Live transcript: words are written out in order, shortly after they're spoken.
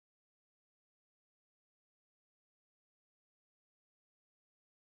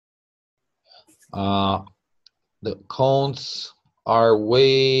Uh, the cones are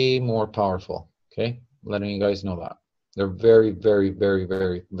way more powerful. Okay, letting you guys know that they're very, very, very,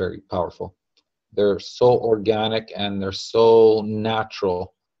 very, very powerful. They're so organic and they're so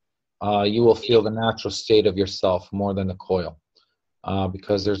natural. You will feel the natural state of yourself more than the coil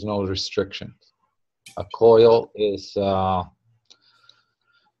because there's no restriction. A coil is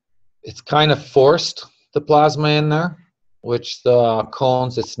it's kind of forced, the plasma in there, which the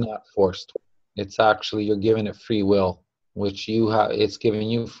cones, it's not forced. It's actually, you're giving it free will, which you have, it's giving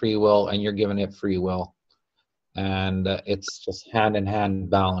you free will and you're giving it free will. And it's just hand in hand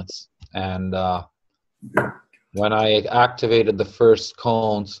balance. And when I activated the first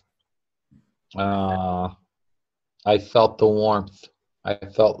cones, I felt the warmth. I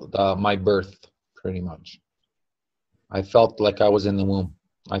felt my birth, pretty much. I felt like I was in the womb.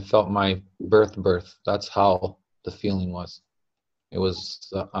 I felt my birth. That's how the feeling was. It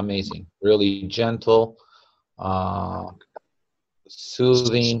was amazing. Really gentle,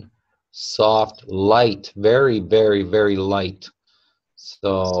 soothing, soft, light, very, very, very light.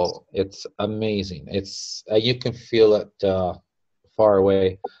 So it's amazing. It's you can feel it far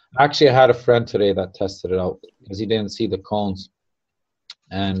away. Actually, I had a friend today that tested it out because he didn't see the cones,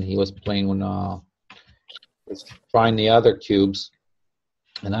 and he was playing when was trying the other cubes,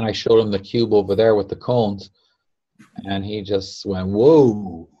 and then I showed him the cube over there with the cones, and he just went,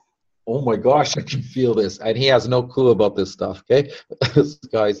 "Whoa! Oh my gosh, I can feel this!" And he has no clue about this stuff. Okay, this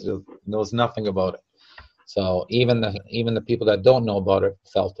guy just knows nothing about it. So even the people that don't know about it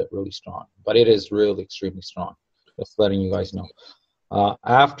felt it really strong. But it is really extremely strong. Just letting you guys know.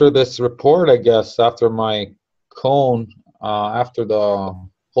 After this report, I guess, after my cone, after the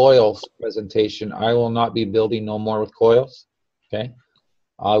coils presentation, I will not be building no more with coils. Okay,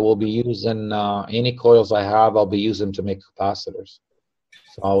 I will be using any coils I have. I'll be using to make capacitors.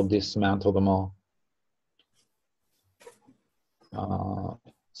 So I'll dismantle them all.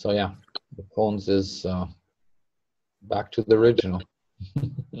 So yeah, the cones is back to the original.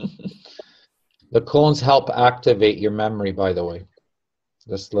 The cones help activate your memory, by the way.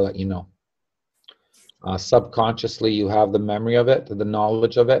 Just to let you know. Subconsciously, you have the memory of it, the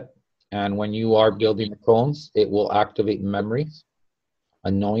knowledge of it. And when you are building the cones, it will activate memories,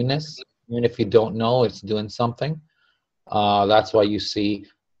 a knowingness. Even if you don't know, it's doing something. That's why you see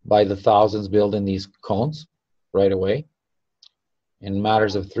by the thousands building these cones right away. In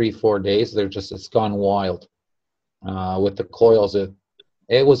matters of 3-4 days, it's gone wild. With the coils, it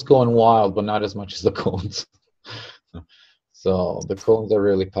was going wild, but not as much as the cones. So the cones are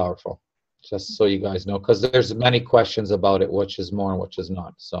really powerful, just so you guys know, because there's many questions about it, which is more and which is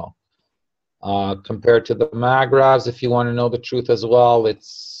not. So compared to the magravs, if you want to know the truth as well,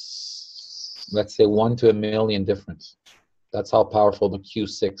 it's, let's say, 1 to 1,000,000 difference. That's how powerful the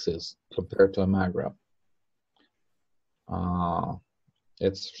Q6 is compared to a magrav.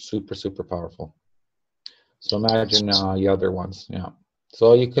 It's super, super powerful. So imagine the other ones, yeah.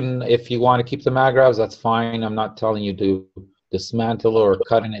 So you can, if you want to keep the magravs, that's fine. I'm not telling you to dismantle or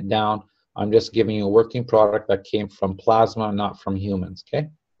cutting it down. I'm just giving you a working product that came from plasma, not from humans, okay?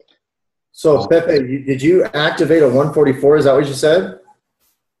 So Pepe, did you activate a 144? Is that what you said?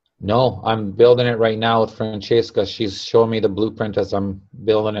 No, I'm building it right now with Francesca. She's showing me the blueprint as I'm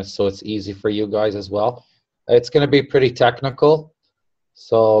building it, so it's easy for you guys as well. It's going to be pretty technical.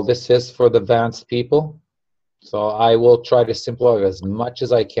 So this is for the advanced people. So I will try to simplify it as much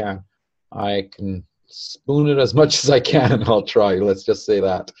as I can. I can spoon it as much as I can. I'll try, let's just say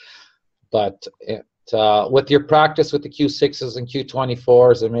that. But with your practice with the Q6s and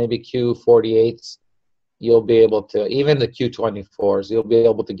Q24s and maybe Q48s, you'll be able to, even the Q24s, you'll be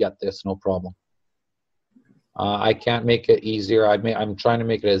able to get this, no problem. I can't make it easier. I'm trying to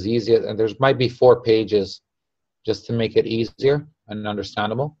make it as easy, and there's might be 4 pages just to make it easier and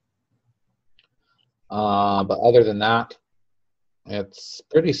understandable. But other than that, it's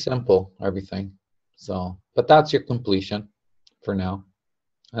pretty simple, everything. So, but that's your completion for now.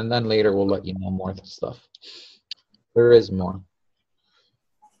 And then later we'll let you know more stuff. There is more.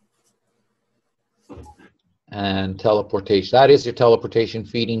 And teleportation. That is your teleportation,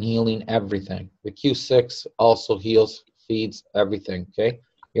 feeding, healing, everything. The Q6 also heals, feeds, everything, okay?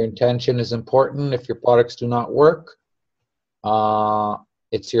 Your intention is important. If your products do not work,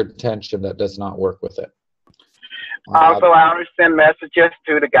 it's your intention that does not work with it. Also, I will send messages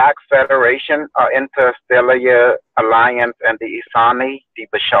to the GAC Federation, Interstellar Alliance, and the Isani, the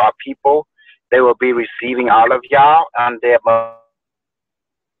Bashar people. They will be receiving all of y'all, and they're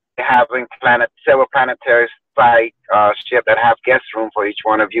having several planetary site ship that have guest room for each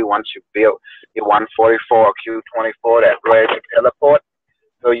one of you once you build your 144 or Q24 that's ready to teleport.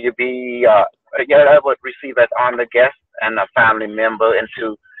 So you be, I would receive as honor guest and a family member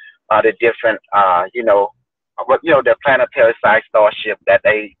into the different, the planetary side starship that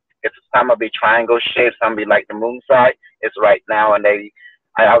some will be triangle shaped, some be like the moon side. It's right now, and I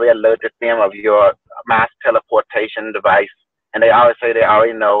already alerted them of your mass teleportation device, and they always say they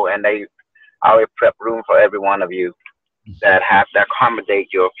already know, and they already prep room for every one of you that accommodate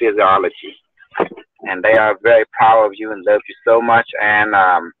your physiology, and they are very proud of you and love you so much, and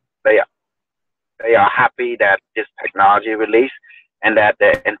they are happy that this technology released and that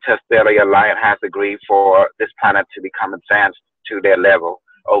the Interstellar Alliance has agreed for this planet to become advanced to their level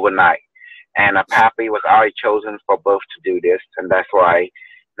overnight. And Pappy was already chosen for both to do this, and that's why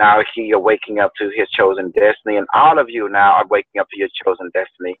now he are waking up to his chosen destiny, and all of you now are waking up to your chosen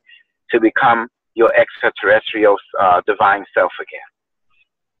destiny to become your extraterrestrial divine self again,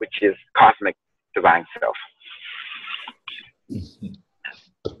 which is cosmic divine self.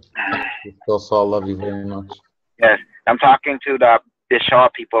 Also, I love you very much. Yes, I'm talking to the Shaw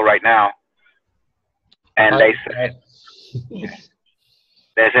people right now, and they said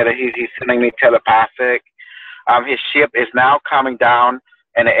that he's sending me telepathic. His ship is now coming down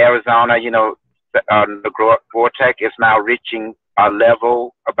in Arizona. You know, the vortex is now reaching a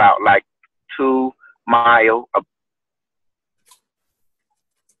level about like 2 miles.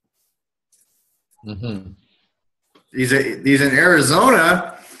 Mm-hmm. He's in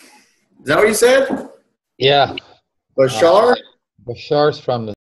Arizona. Is that what you said? Yeah. Bashar? Bashar's from the